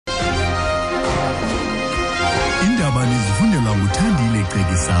Indaba nizifundela nguThandile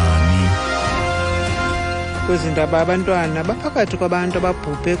Cekisani. Kwezindaba abantwana baphakathi kwabantu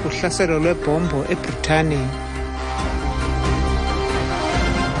ababhubhe kuhlaselo lwebhombo eBritane.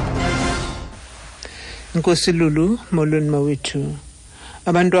 Nkosi Lulu, molweni mawethu.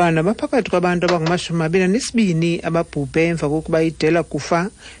 Abantwana baphakathi kwabantu abangama-22 ababhubhe emva kokuba idela kufa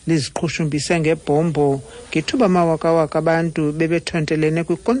liziqhushumbise ngebhombo ngethuba amawakawaka abantu bebethontelene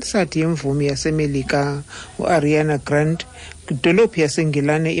kwikonsathi yemvumi yaseMelika uAriana Grande kwidolophu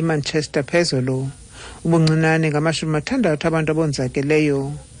yaseNgilane iManchester phezolo. Ubuncinane ngama-60 abantu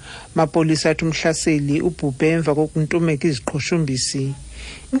abonzakeleyo. Mapolisa athi umhlaseli ubhubhe emva kokuntumeka iziqhushumbisi.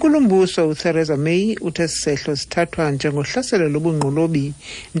 Inkulumbuso uTheresa May uthe sisehlo sithathwa njengohlaselo lobungqolobi,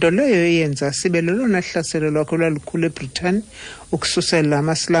 nto leyo eyenza sibe lelona hlaselo lwakho lwalukhulu eBritane ukususela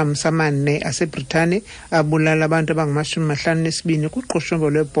amaSlums amane aseBritane abulala abantu abangama-52 kuqhushumbo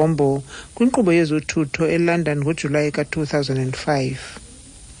lwebhombo kwinkqubo yezothutho eLondon ngoJulayi ka-2005.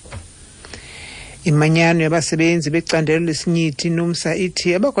 Imanyano yabasebenzi becandelo lesinyithi NUMSA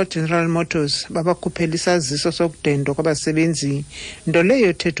ithi abakwa-General Motors babakhuphela isaziso sokudendwa kwabasebenzi, nto leyo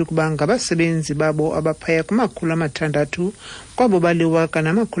ethetha ukuba ngabasebenzi babo abaphaya ku-600 kwabo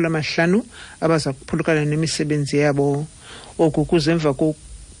bali-1,500 abaza kuphulukana nemisebenzi yabo. Oku kuzemva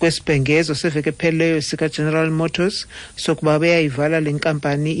kwesibhengezo seveke epheleyo sika-General Motors sokuba bayayivala le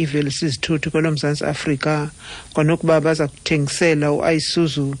nkampani ivelisa izithuthi kwelomzantsi Afrika, kwanokuba baza kuthengisela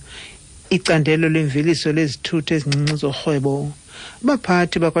u-Isuzu icandelo lemveliso lezithuthi ezincinci zorhwebo.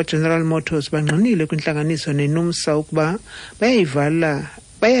 Abaphathi bakwa-General Motors banqinile kwintlanganiso neNUMSA ukuba bayalivala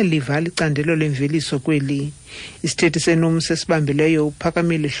icandelo lemveliso kweli. Isithethi seNUMSA esibambileyo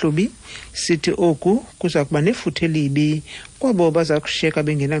uPhakamile Hlubi sithi oku kuza kuba nefuthe libi kwabo baza kushiyeka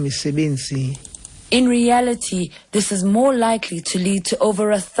bengenamisebenzi. In reality, this is more likely to lead to over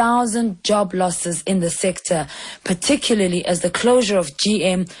 1,000 job losses in the sector, particularly as the closure of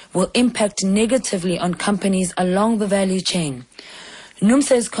GM will impact negatively on companies along the value chain.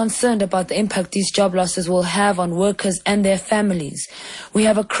 NUMSA is concerned about the impact these job losses will have on workers and their families. We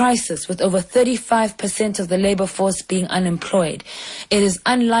have a crisis with over 35% of the labor force being unemployed. It is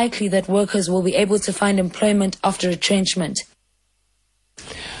unlikely that workers will be able to find employment after retrenchment.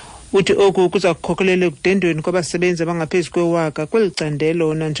 Uthi oku kuza kukhokelela ekudendweni kwabasebenzi abangaphezu kwewaka kweli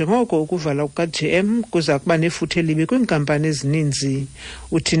candelo nanjengoko ukuvala kuka-GM kuza kuba nefuthe libi kwiinkampani ezininzi.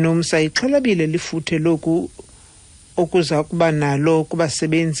 Uthi NUMSA ixhalabile lifuthe loku okuza kuba nalo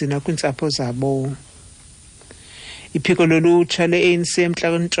kubasebenzi nakwiintsapho zabo. Iphiko lolutsha le-ANC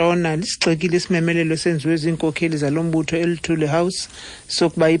eMntla-Ntshona lisigxekile isimemelelo senziwe ziinkokheli zalo mbutho eLuthuli House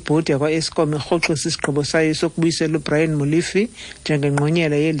sokuba ibhodi yakwa-Eskom irhoxisa isigqibo sayo sokubuyisela uBrian Molefe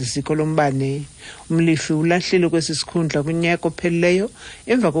njengengqonyela yeli ziko lombane. Molefe ulahlile kwesi sikhundla kunyaka ophelileyo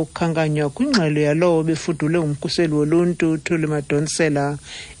emva kokukhankanywa kwingxelo yalowo befudule umkhuseli woluntu uThuli Madonsela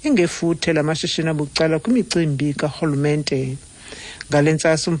engefuthe lamashishini abucala kwimicimbi karhulumente.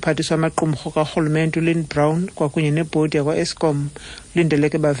 Ngalentsasa umphathiswa wamaqumrhu karhulumente uLynn Brown kwakunye nebhodi yakwa-Eskom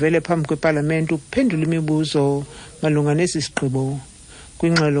lindeleke bavele phambi kwepalamente ukuphendula imibuzo malunga nesi sigqibo.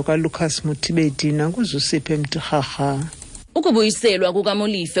 Kwingxelo kaLucas Muthibeti nanguzusiphe Mtirharha. Ukubuyiselwa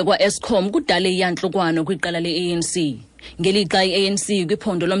kukaMolefe kwa-Eskom kudale iyantlukwana kwiqela le-ANC. Ngelixa i-ANC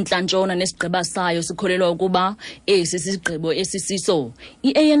kwiphondo lomntla-ntshona nesigqiba sayo sikholelwa ukuba esi sigqibo esisiso,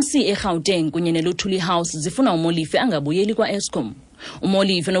 i-ANC eGauteng kunye neLuthuli House zifuna uMolefe angabuyeli kwa-Eskom.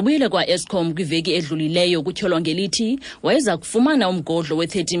 uMolefe nobuyele kwa-Eskom kwiveki edlulileyo kutyholwa ngelithi wayeza kufumana umgodlo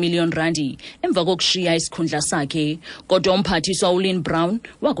we-30 million randi emva kokushiya isikhundla sakhe, kodwa umphathiswa uLynn Brown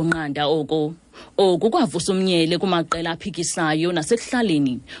wakunqanda oko. Oku kwavusa umnyele kumaqela aphikisayo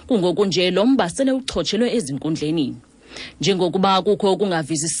nasekuhlaleni, kungoku nje lo mba sele uchotshelwe ezinkundleni. Njengokuba kukho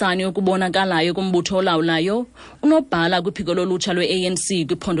ukungavisisani okubonakalayo kumbutho olawulayo, unobhala kwiphiko lolutsha lwe-ANC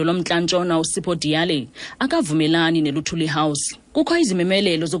kwiphondo lomntla-ntshona uSipho Diale akavumelani neLuthuli House. Kukho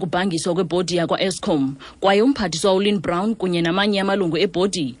izimemelelo zokubhangiswa kwebhodi yakwa-Eskom, kwaye umphathiswa uLynn Brown kunye namanye amalungu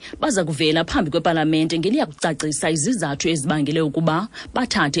ebhodi baza kuvela phambi kwepalamente ngeliya kucacisa izizathu ezibangele ukuba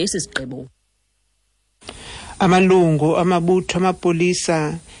bathathe esi sigqibo. Amalungu amabutho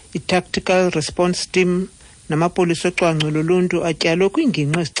amapolisa, i-Tactical Response Team namapolisa ocwangco loluntu atyalwe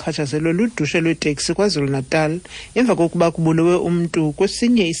kwingingqi ezichatshazelwe ludushe lweteksi KwaZulu-Natal emva kokuba kubulewe umntu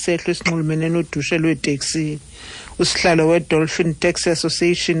kwesinye isehlo esinxulumene nodushe lweteksi. Usihlalo we-Dolphin Taxi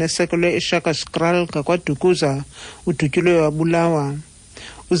Association esekelwe eShaka Skral ngakwaDukuza udutyulwe wabulawa.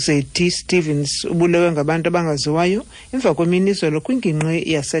 uZethi Stevens ubulewe ngabantu abangaziwayo emva kweminizelo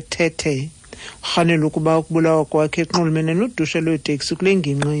kwingingqi yaseThethe. Urhanelwe ukuba ukubulawa kwakhe kunxulumene nodushe lweteksi kule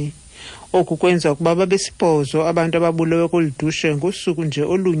ngingqi. Oku kwenza ukuba babesibhozo abantu ababulewe koludushe ngosuku nje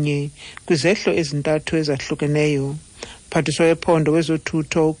olunye kwizehlo ezintathu ezahlukeneyo. Mphathiswa wephondo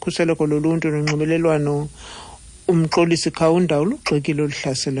wezothutho, ukhuseleko loluntu nonxibelelwano, umxolisi Kaunda, ulugxekile olu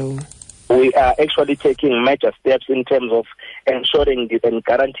hlaselo. We are actually taking major steps in terms of ensuring and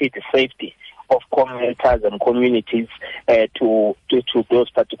guarantee the safety of commuters and communities to those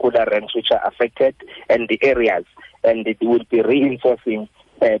particular ranks which are affected and the areas, and it will be reinforcing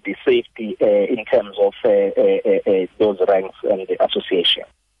the safety in terms of those ranks and the association.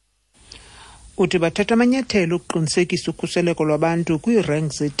 Uthi bathatha amanyathelo ukuqinisekisa ukhuseleko lwabantu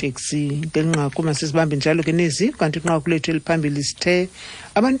kwii-ranks zeeteksi. Ngenqaku masizibambe njalo ke nezi, kanti inqaku lethu eliphambili sithe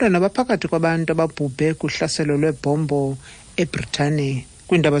abantwana baphakathi kwabantu ababhubhe kuhlaselo lwebhombo eBritane.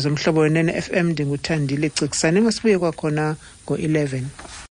 Kwiindaba zomhlobo wenene FM, ndinguthandile Cekisane, masibuye kwakhona ngo-11.